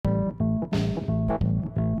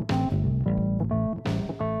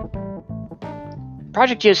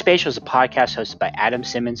Project Geospatial is a podcast hosted by Adam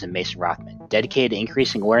Simmons and Mason Rothman, dedicated to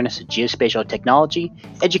increasing awareness of geospatial technology,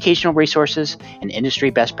 educational resources, and industry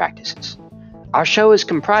best practices. Our show is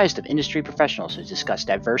comprised of industry professionals who discuss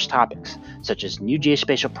diverse topics, such as new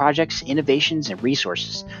geospatial projects, innovations, and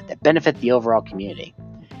resources that benefit the overall community.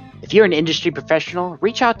 If you're an industry professional,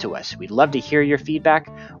 reach out to us. We'd love to hear your feedback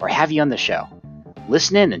or have you on the show.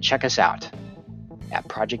 Listen in and check us out at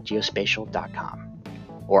projectgeospatial.com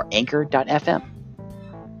or anchor.fm.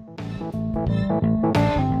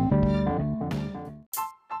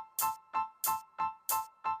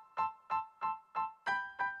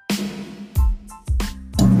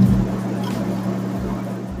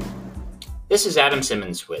 This is Adam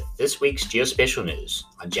Simmons with this week's Geospatial News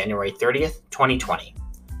on January 30th, 2020.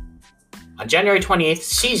 On January 28th,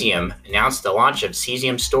 Cesium announced the launch of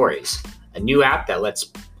Cesium Stories, a new app that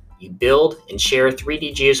lets you build and share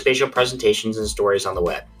 3D geospatial presentations and stories on the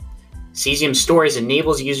web. Cesium Stories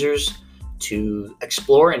enables users to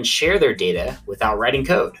explore and share their data without writing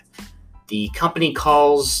code. The company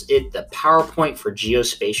calls it the PowerPoint for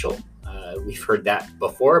geospatial. We've heard that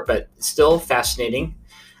before, but still fascinating.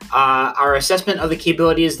 Our assessment of the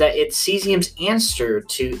capability is that it's Cesium's answer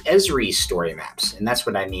to Esri story maps, and that's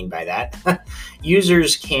what I mean by that.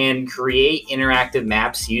 Users can create interactive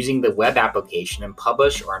maps using the web application and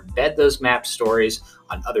publish or embed those map stories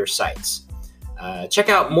on other sites. Check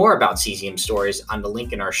out more about Cesium Stories on the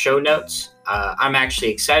link in our show notes. I'm actually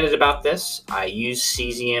excited about this. I use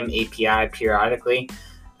Cesium API periodically,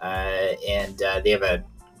 and they have a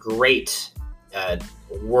great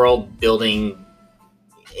world-building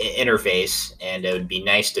interface, and it would be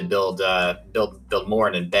nice to build more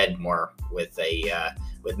and embed more with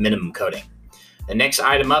minimum coding. The next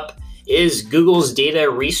item up is Google's data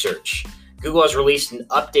research. Google has released an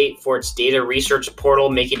update for its data research portal,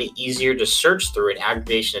 making it easier to search through an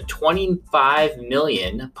aggregation of 25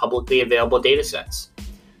 million publicly available data sets.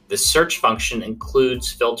 The search function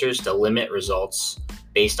includes filters to limit results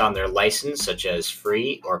based on their license, such as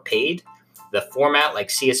free or paid, the format like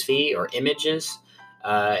CSV or images,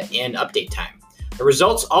 and update time. The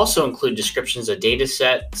results also include descriptions of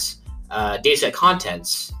dataset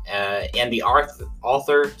contents, and the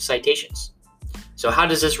author citations. So how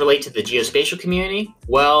does this relate to the geospatial community?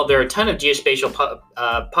 Well, there are a ton of geospatial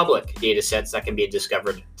public data sets that can be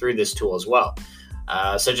discovered through this tool as well.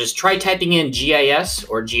 So just try typing in GIS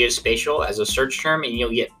or geospatial as a search term, and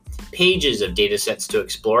you'll get pages of data sets to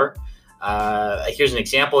explore. Here's an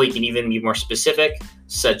example. You can even be more specific,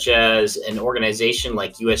 such as an organization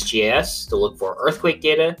like USGS to look for earthquake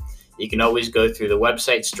data. You can always go through the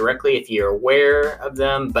websites directly if you're aware of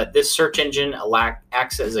them, but this search engine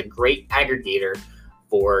acts as a great aggregator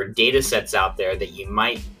for data sets out there that you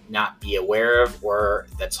might not be aware of, or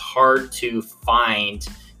that's hard to find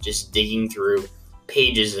just digging through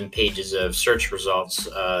pages and pages of search results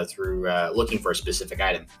through looking for a specific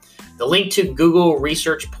item. The link to Google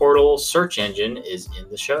Research Portal search engine is in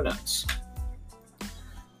the show notes.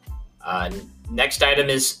 Next item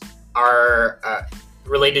is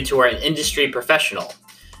related to our industry professional.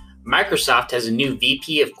 Microsoft has a new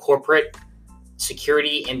VP of Corporate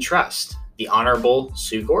Security and Trust, the Honorable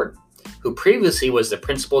Sue Gordon, who previously was the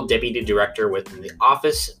Principal Deputy Director within the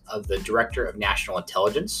Office of the Director of National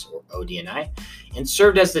Intelligence, or ODNI, and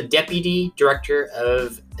served as the Deputy Director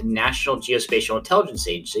of the National Geospatial Intelligence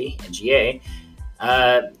Agency, NGA.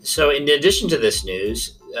 So in addition to this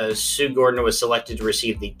news, Sue Gordon was selected to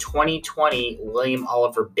receive the 2020 William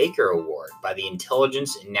Oliver Baker Award by the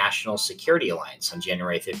Intelligence and National Security Alliance on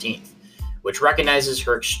January 15th, which recognizes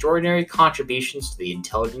her extraordinary contributions to the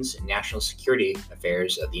intelligence and national security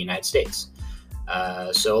affairs of the United States.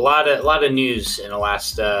 So a lot of news in the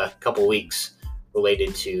last couple weeks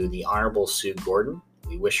related to the Honorable Sue Gordon.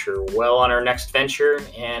 We wish her well on her next venture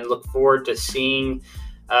and look forward to seeing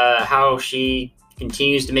how she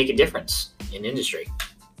continues to make a difference in industry.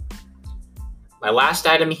 My last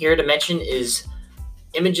item here to mention is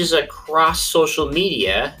images across social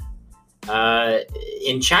media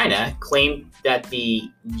in China claim that the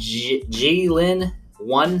Jilin-1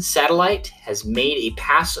 satellite has made a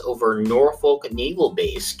pass over Norfolk Naval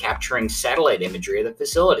Base, capturing satellite imagery of the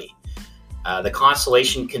facility. The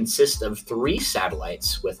constellation consists of 3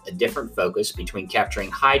 satellites with a different focus between capturing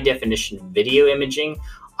high-definition video imaging,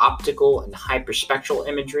 optical and hyperspectral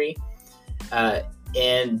imagery.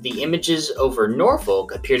 And the images over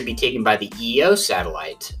Norfolk appear to be taken by the EO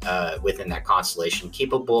satellite within that constellation,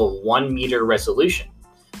 capable of 1 meter resolution.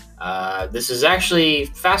 This is actually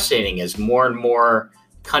fascinating as more and more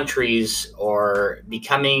countries are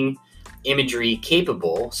becoming imagery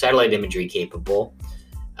capable, satellite imagery capable.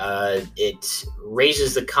 It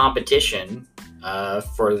raises the competition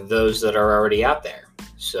for those that are already out there.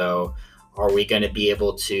 So are we going to be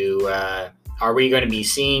able to, are we going to be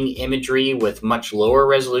seeing imagery with much lower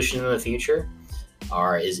resolution in the future?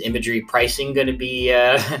 Or is imagery pricing going to be,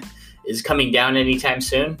 is coming down anytime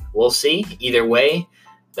soon? We'll see. Either way,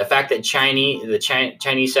 the fact that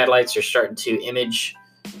Chinese satellites are starting to image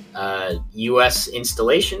U.S.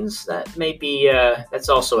 installations, that may be, that's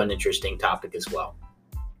also an interesting topic as well.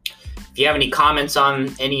 If you have any comments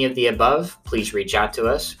on any of the above, please reach out to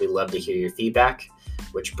us. We'd love to hear your feedback,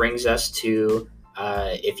 which brings us to,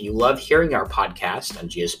 if you love hearing our podcast on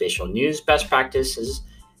geospatial news, best practices,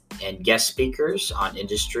 and guest speakers on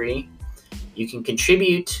industry, you can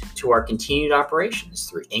contribute to our continued operations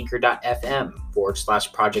through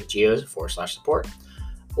anchor.fm/projectgeo/support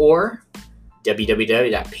or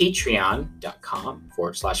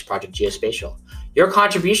www.patreon.com/projectgeospatial. Your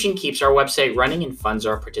contribution keeps our website running and funds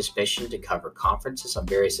our participation to cover conferences on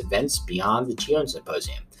various events beyond the Geo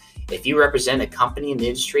Symposium. If you represent a company in the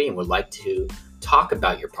industry and would like to talk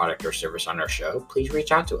about your product or service on our show, please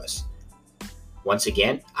reach out to us. Once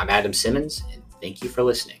again, I'm Adam Simmons, and thank you for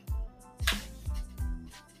listening.